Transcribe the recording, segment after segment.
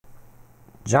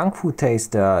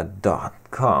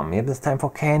junkfoodtaster.com. Yep, it's time for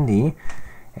candy.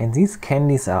 And these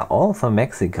candies are all from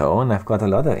Mexico, and I've got a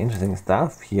lot of interesting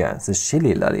stuff here. It's a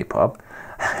chili lollipop.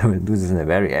 I will do this in the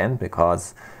very end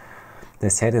because they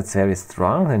said it's very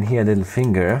strong. And here a little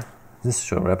finger. This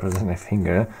should represent a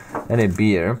finger. And a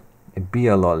beer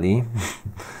lolly.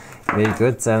 Very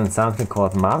good. Then something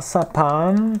called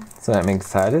Mazapan. So I'm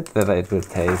excited that it will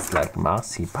taste like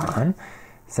marzipan.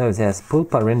 So there's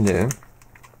pulparindo.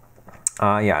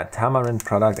 Yeah, tamarind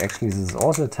product. Actually, this is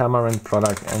also a tamarind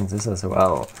product, and this as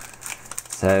well.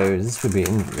 So this will be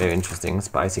very interesting.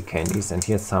 Spicy candies, and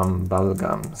here's some bubble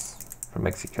gums from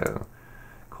Mexico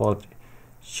called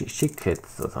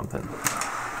chiquits or something.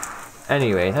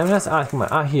 Anyway, I'm just asking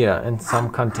here, and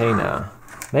some container.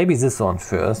 Maybe this one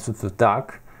first with the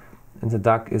duck, and the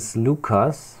duck is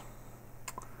Lucas.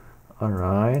 All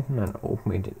right, and then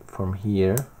open it from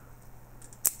here.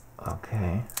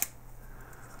 Okay.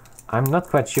 I'm not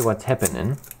quite sure what's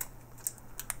happening.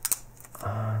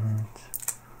 And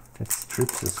let's strip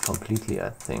this completely, I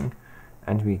think.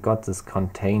 And we got this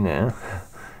container,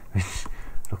 which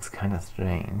looks kind of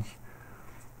strange.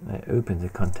 I open the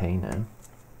container.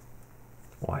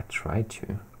 Oh, I try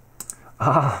to.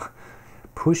 Ah!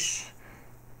 Push.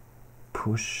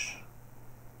 Oh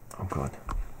god.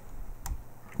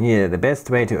 Yeah, the best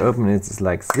way to open it is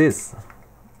like this.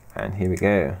 And here we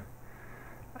go.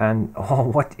 And oh,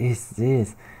 what is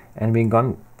this? And we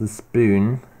got the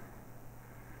spoon,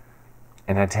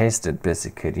 and I tasted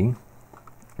basically.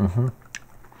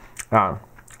 Yeah,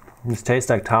 this tastes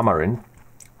like tamarind.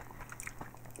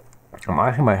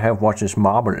 I think my head what this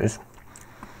marble is.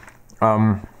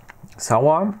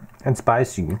 Sour and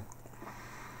spicy.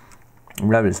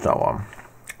 Very sour.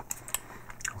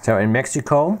 So in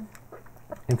Mexico,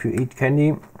 if you eat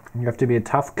candy, you have to be a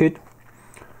tough kid.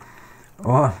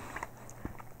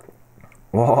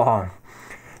 Oh,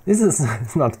 this is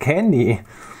it's not candy.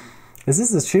 Is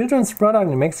this a children's product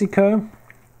in Mexico?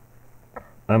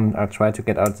 I try to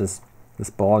get out this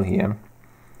ball here.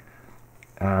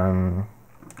 I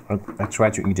try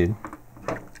to eat it.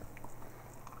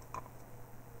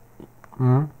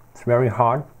 It's very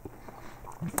hard.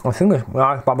 I think it's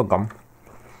bubble gum.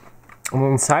 And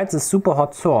inside this super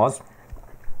hot sauce,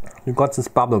 you got this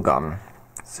bubble gum.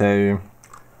 So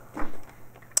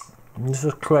this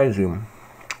is crazy.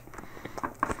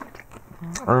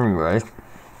 Anyway,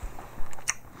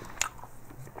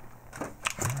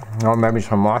 now maybe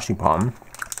some marzipan.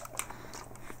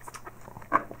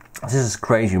 This is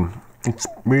crazy. It's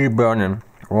really burning.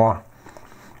 Wow.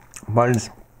 But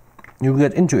you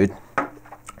get into it.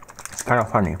 It's kind of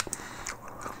funny.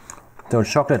 So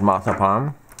chocolate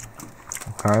marzipan.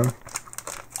 Okay.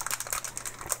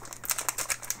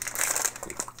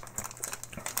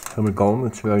 Here we go.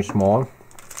 It's very small.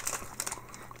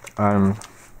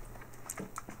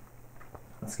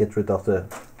 Let's get rid of the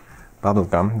bubble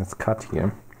gum. Let's cut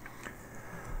here.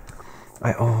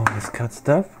 I always cut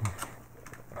stuff.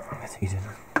 Let's eat it.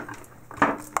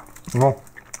 Oh,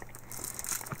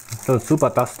 it's so super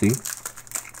dusty.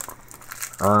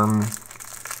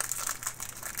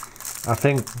 I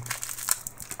think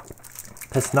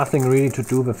has nothing really to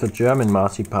do with the German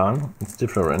marzipan. It's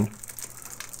different.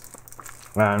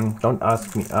 And don't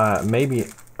ask me. Maybe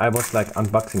I was like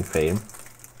unboxing fail.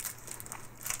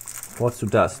 What's to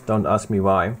dust? Don't ask me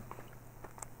why.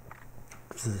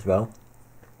 This as well.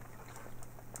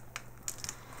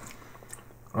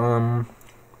 I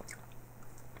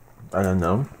don't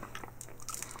know.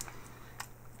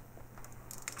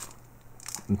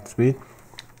 It's sweet.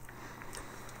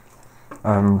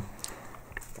 I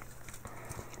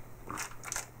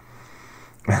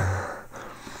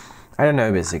don't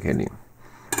know basically.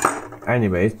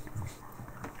 Anyways,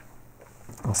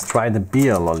 let's try the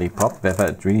beer lollipop, whether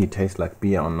it really tastes like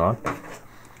beer or not.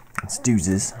 Let's do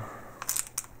this.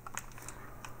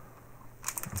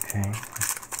 Okay.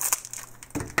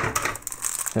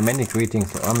 So many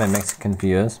greetings to all my Mexican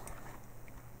viewers.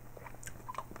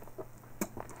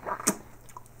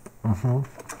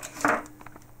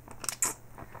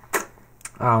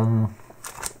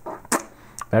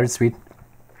 Very sweet.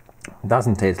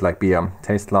 Doesn't taste like beer.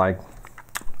 Tastes like,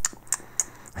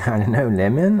 I don't know,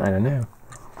 lemon? I don't know.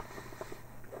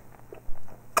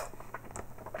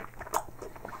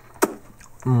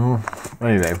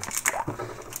 Anyway,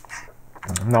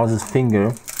 now this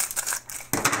finger.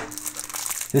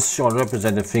 This should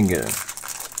represent a finger.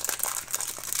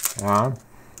 Yeah.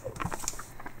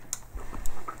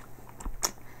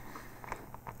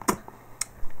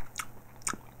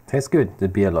 Tastes good, the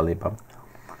beer lollipop.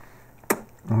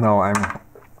 Now I'm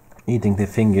eating the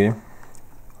finger.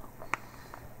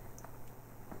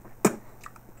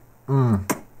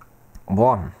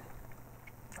 Warm.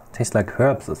 Tastes like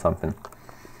herbs or something.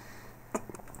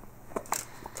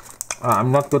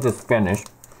 I'm not good at Spanish.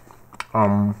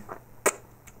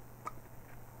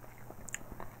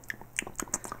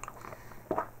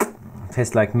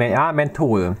 Tastes like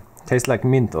menthol. Tastes like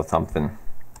mint or something.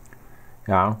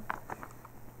 Yeah.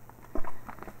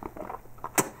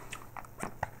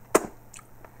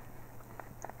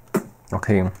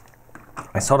 Okay.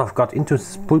 I sort of got into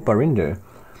pulparindo.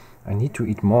 I need to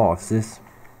eat more of this.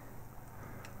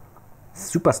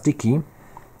 Super sticky.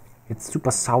 It's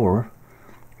super sour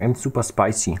and super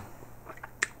spicy.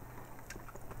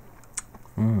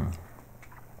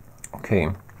 Okay,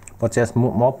 but there's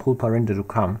more pulparindo to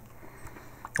come.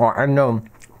 Oh, I know.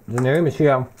 The name is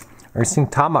here. I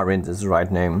think tamarind is the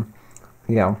right name.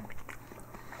 Yeah.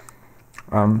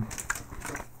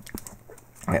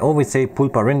 I always say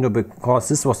pulparindo because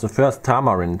this was the first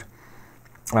tamarind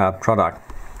product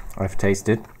I've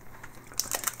tasted.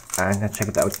 And let's check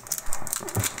it out.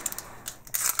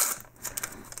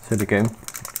 So again,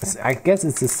 I guess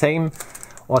it's the same,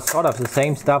 or sort of the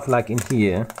same stuff like in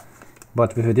here,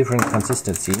 but with a different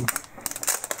consistency.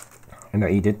 And I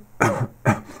eat it.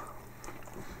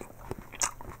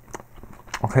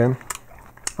 Okay.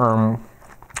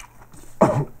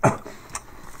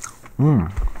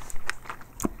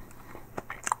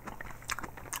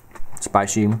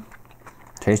 Spicy,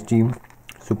 tasty,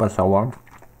 super sour.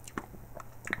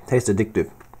 Tastes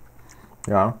addictive.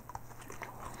 Yeah.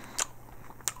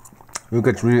 You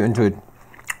get really into it.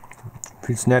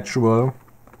 Feels natural.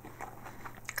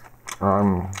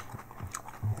 Well,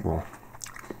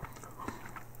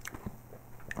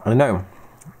 I don't know.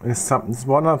 It's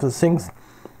one of the things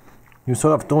you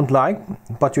sort of don't like,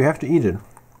 but you have to eat it.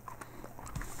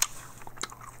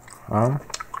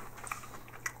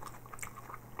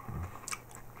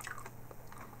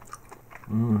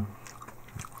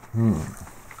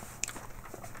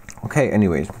 Okay,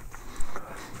 anyways.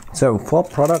 So 4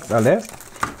 products are left.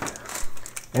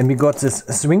 And we got this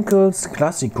Swinkles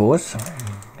Clásicos.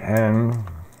 And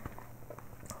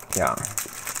yeah,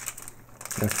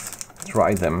 let's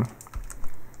try them.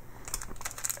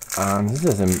 This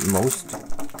is the most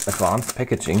advanced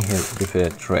packaging here with a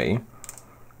tray.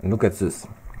 And look at this.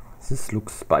 This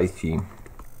looks spicy.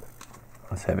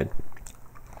 Let's have it.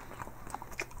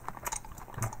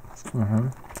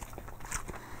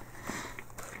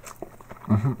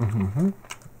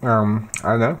 I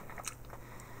don't know.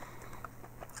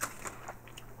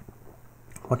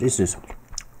 What is this?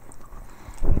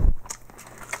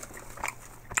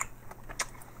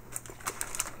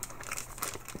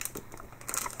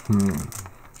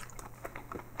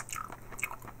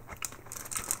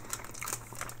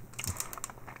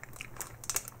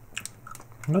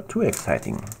 Not too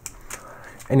exciting.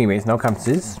 Anyways, now comes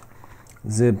this.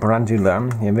 The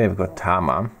Brandula. Here we've got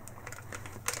Tama.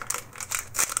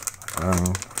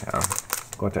 Yeah,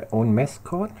 got their own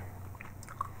mascot.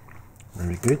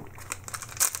 Very good.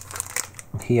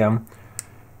 Here,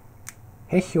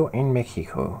 Hecho in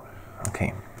Mexico.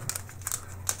 Okay.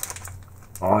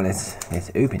 Oh, let's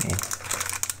open it.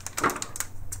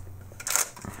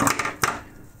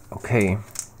 Okay,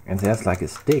 and there's like a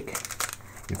stick.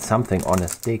 It's something on a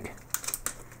stick.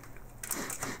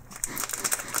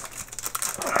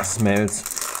 Smells.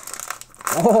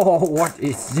 Oh, what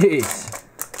is this?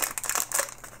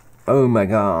 Oh my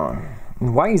god.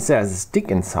 Why is there a stick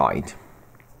inside?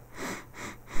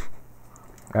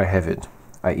 I have it.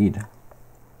 I eat.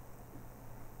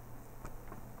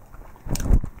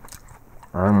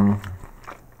 Oh.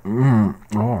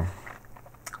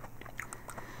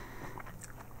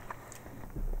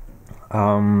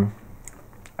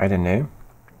 I don't know.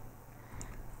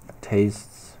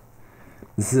 Tastes.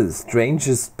 This is the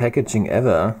strangest packaging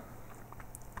ever.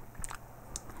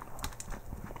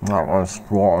 That was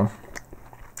raw.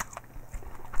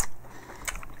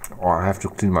 Oh, I have to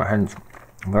clean my hands.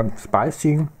 But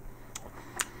spicy.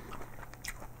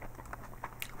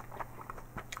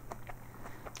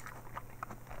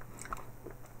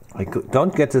 I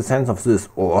don't get the sense of this.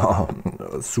 Oh,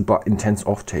 super intense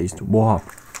off taste. Wow.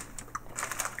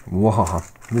 Wow.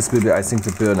 This will be, I think,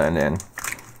 the burner in the end.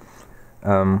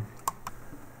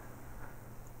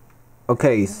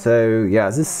 Okay, so yeah,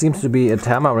 this seems to be a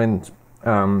tamarind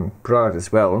product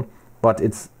as well, but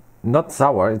it's not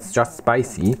sour, it's just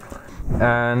spicy.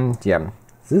 And yeah,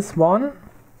 this one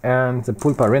and the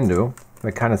pulparindo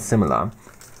were kind of similar.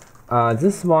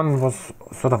 This one was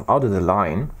sort of out of the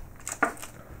line,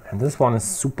 and this one is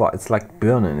super, it's like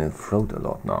burning in the throat a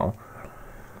lot now.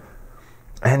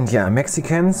 And yeah,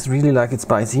 Mexicans really like it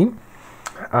spicy.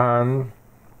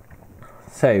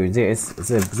 So there is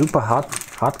the super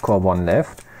hardcore one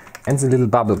left and the little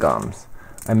bubble gums.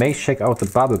 I may check out the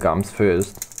bubble gums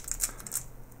first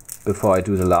before I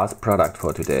do the last product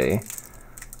for today.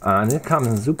 And it comes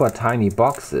in super tiny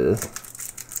boxes.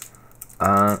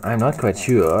 And I'm not quite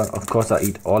sure. Of course I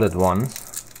eat all at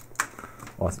once.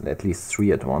 Or at least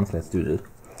 3 at once. Let's do this.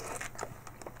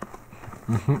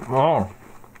 Oh.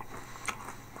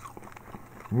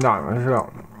 Yeah,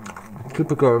 it's a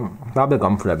typical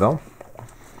bubblegum flavor.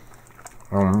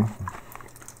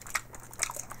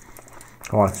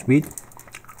 Oh, sweet.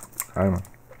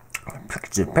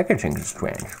 The packaging is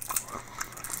strange.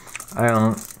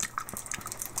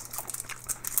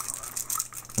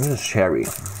 This is cherry.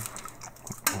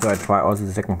 So I try also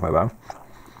the second flavor.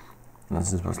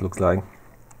 This is what it looks like.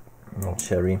 No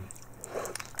cherry.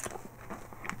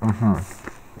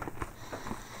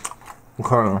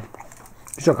 Okay.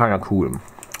 These are kind of cool.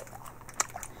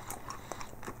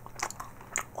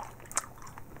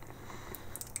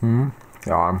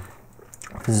 Yeah.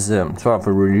 This is sort of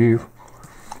a relief.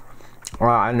 Well,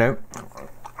 I know.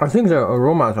 I think the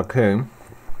aroma is okay.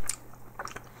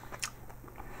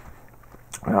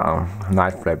 Yeah,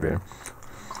 nice flavor.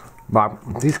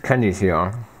 But these candies here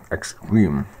are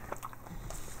extreme.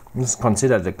 This is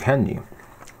considered a candy.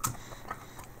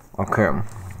 Okay.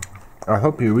 I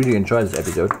hope you really enjoyed this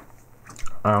episode.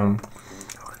 Now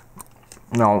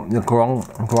the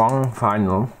grand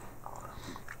final,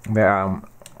 where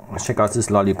check out this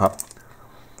lollipop.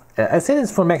 I said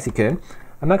it's from Mexico.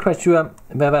 I'm not quite sure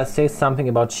whether I say something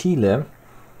about Chile.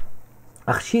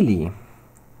 Chile.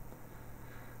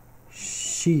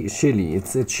 Chile.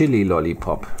 It's a chili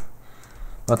lollipop.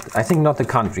 But I think not the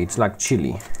country. It's like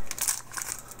Chile.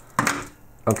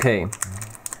 Okay.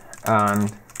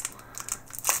 And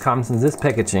comes in this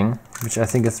packaging, which I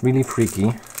think is really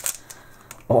freaky.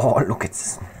 Oh, look at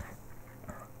this.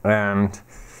 And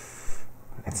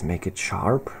let's make it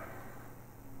sharp.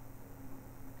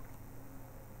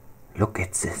 Look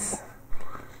at this.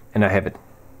 And I have it.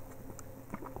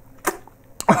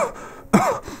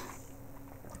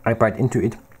 I bite into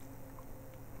it.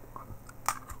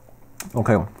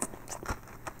 Okay.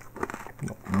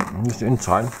 This is the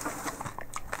inside.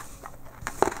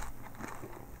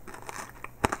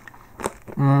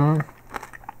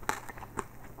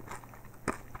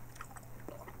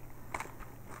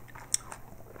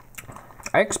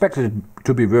 I expected it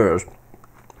to be worse.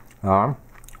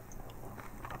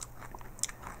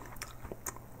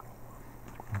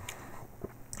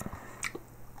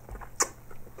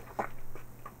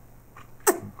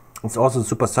 It's also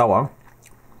super sour.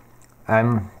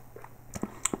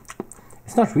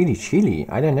 It's not really chili.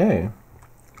 I don't know.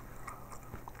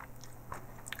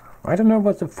 I don't know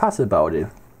what's the fuss about it.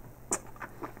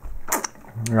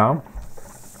 Yeah.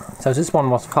 So this one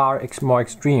was far more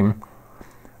extreme.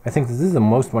 I think this is the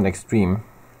most one extreme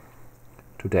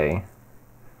today.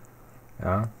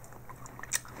 Yeah.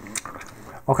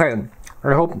 Okay.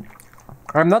 I hope.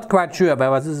 I'm not quite sure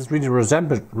whether this is really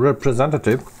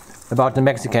representative about the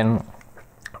Mexican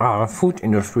food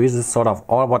industry. This is sort of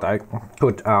all what I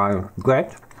could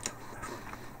get.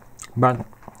 But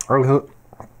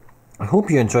I hope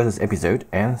you enjoyed this episode,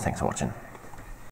 and thanks for watching.